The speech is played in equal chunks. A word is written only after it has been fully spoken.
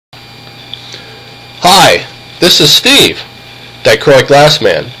Hi, this is Steve, Dichroic Glass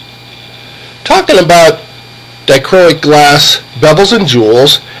Man, talking about dichroic glass bevels and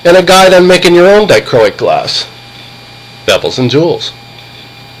jewels and a guide on making your own dichroic glass bevels and jewels.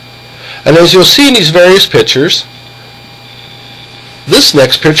 And as you'll see in these various pictures, this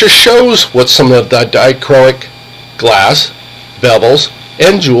next picture shows what some of the dichroic glass bevels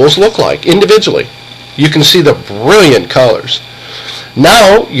and jewels look like individually. You can see the brilliant colors.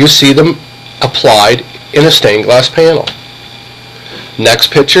 Now you see them applied in a stained glass panel.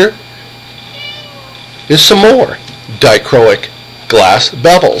 Next picture is some more dichroic glass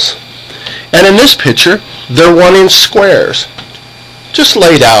bevels. And in this picture, they're 1-inch squares, just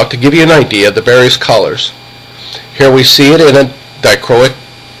laid out to give you an idea of the various colors. Here we see it in a dichroic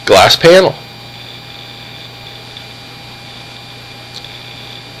glass panel.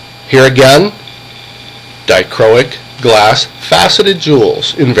 Here again, dichroic glass faceted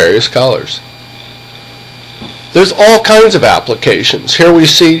jewels in various colors. There's all kinds of applications. Here we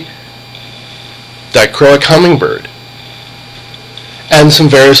see dichroic hummingbird and some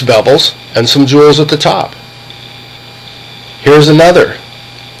various bevels and some jewels at the top. Here's another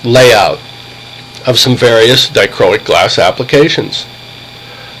layout of some various dichroic glass applications.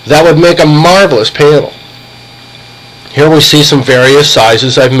 That would make a marvelous panel. Here we see some various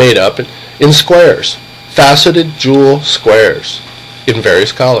sizes I've made up in squares, faceted jewel squares in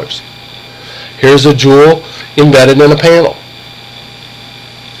various colors. Here's a jewel embedded in a panel.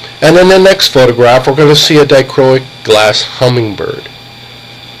 And in the next photograph, we're going to see a dichroic glass hummingbird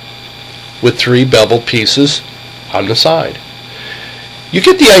with 3 beveled pieces on the side. You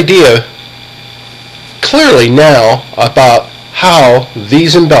get the idea clearly now about how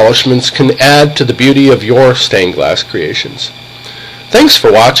these embellishments can add to the beauty of your stained glass creations. Thanks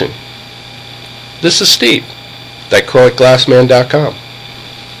for watching. This is Steve, dichroicglassman.com.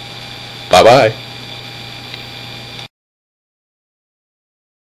 Bye-bye.